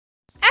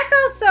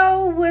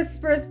Soul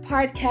Whispers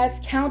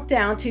podcast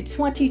countdown to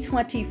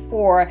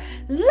 2024.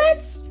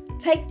 Let's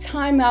take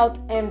time out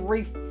and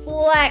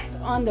reflect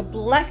on the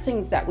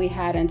blessings that we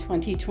had in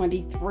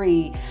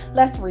 2023.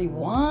 Let's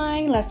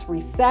rewind, let's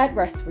reset,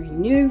 let's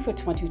renew for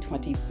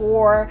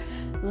 2024.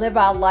 Live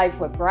our life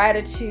with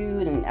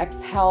gratitude and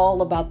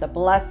exhale about the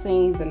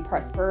blessings and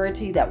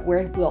prosperity that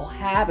we will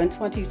have in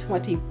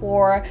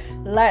 2024.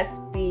 Let's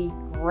be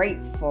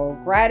grateful.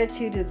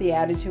 Gratitude is the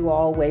attitude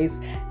always.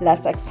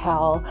 Let's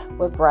exhale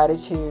with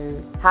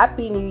gratitude.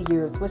 Happy New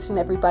Year's. Wishing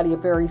everybody a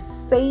very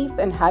safe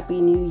and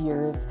happy New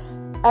Year's.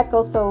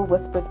 Echo Soul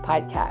Whispers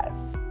podcast.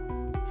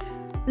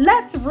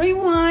 Let's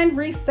rewind,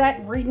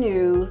 reset,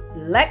 renew,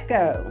 let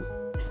go.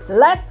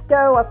 Let's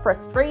go of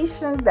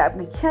frustration that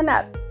we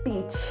cannot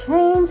be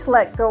changed.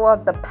 Let go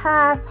of the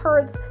past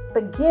hurts,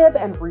 forgive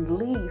and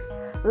release.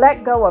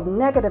 Let go of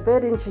negative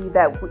energy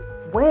that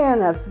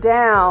weighing us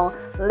down.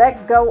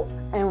 Let go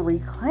and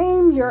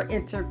reclaim your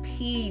inner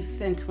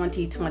peace in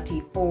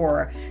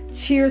 2024.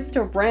 Cheers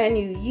to a brand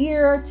new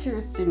year.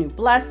 Cheers to new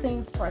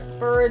blessings,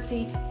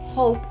 prosperity,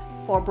 hope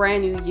for a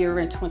brand new year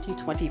in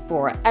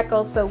 2024.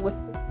 Echo So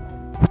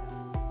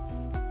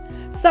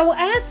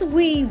as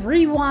we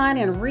rewind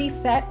and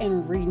reset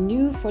and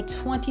renew for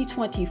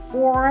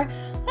 2024,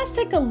 let's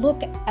take a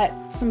look at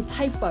some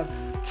type of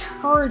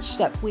courage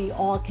that we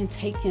all can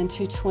take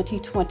into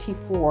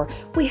 2024.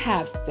 We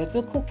have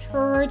physical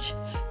courage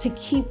to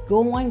keep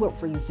going with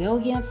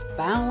resilience,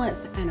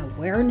 balance, and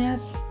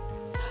awareness.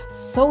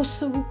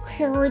 Social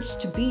courage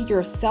to be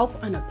yourself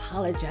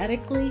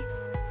unapologetically.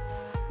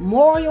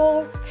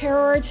 Moral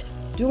courage,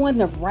 doing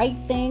the right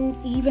thing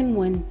even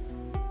when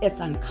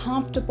it's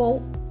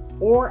uncomfortable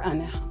or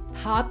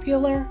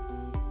unpopular.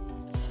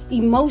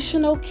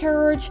 Emotional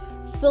courage,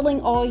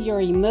 feeling all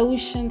your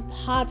emotion,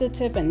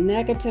 positive and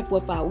negative,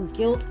 without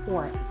guilt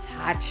or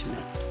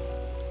attachment.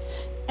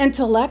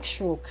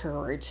 Intellectual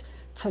courage,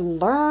 to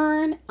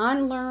learn,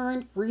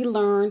 unlearn,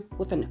 relearn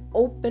with an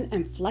open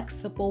and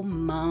flexible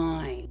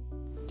mind.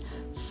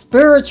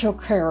 Spiritual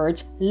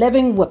courage,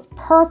 living with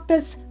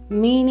purpose,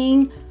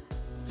 meaning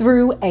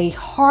through a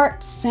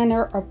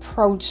heart-centered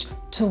approach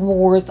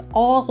towards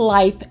all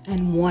life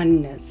and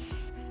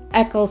oneness.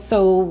 Echo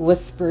Soul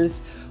Whispers,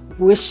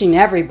 wishing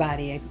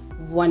everybody a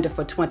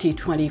wonderful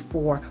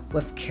 2024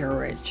 with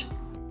courage.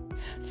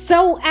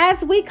 So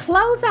as we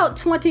close out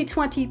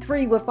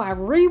 2023 with our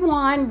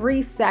rewind,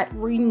 reset,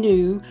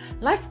 renew,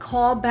 let's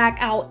call back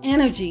our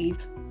energy.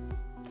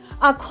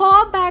 I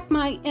call back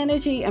my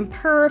energy and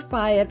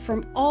purify it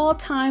from all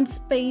time,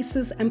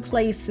 spaces, and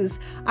places.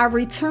 I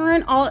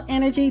return all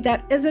energy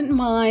that isn't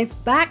mine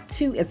back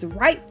to its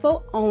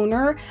rightful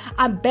owner.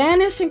 I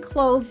banish and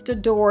close the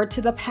door to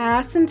the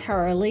past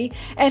entirely.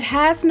 It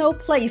has no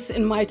place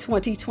in my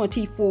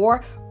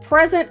 2024,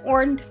 present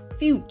or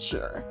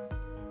future.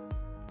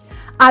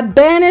 I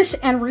banish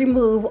and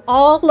remove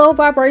all low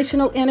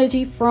vibrational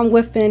energy from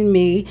within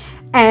me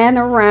and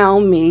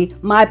around me.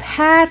 My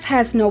past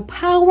has no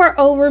power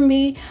over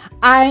me.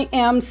 I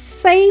am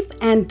safe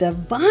and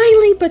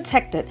divinely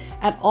protected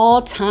at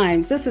all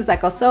times. This is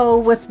Echo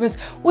Soul Whispers,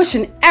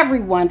 wishing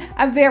everyone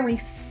a very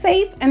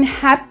safe and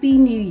happy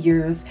New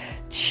Year's.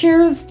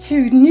 Cheers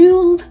to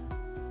new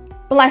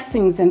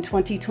blessings in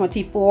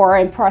 2024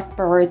 and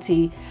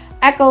prosperity.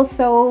 Echo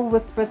Soul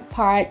Whispers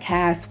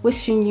podcast,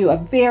 wishing you a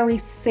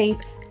very safe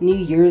New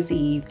Year's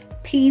Eve.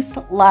 Peace,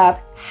 love,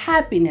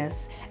 happiness,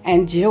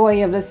 and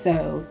joy of the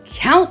soul.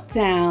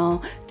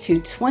 Countdown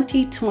to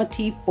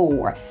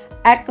 2024.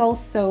 Echo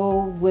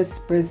Soul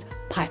Whispers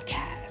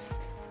podcast.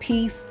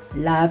 Peace,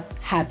 love,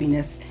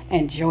 happiness,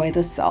 and joy of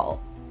the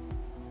soul.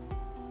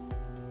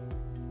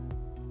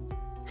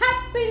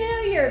 Happy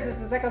New Year's! This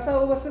is Echo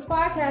Soul Whispers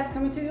podcast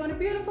coming to you on a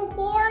beautiful,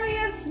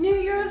 glorious New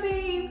Year's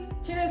Eve.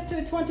 Cheers to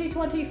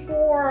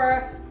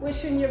 2024.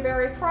 Wishing you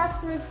very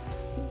prosperous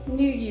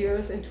New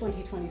Year's in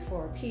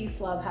 2024. Peace,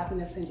 love,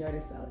 happiness, and joy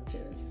to soul.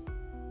 Cheers.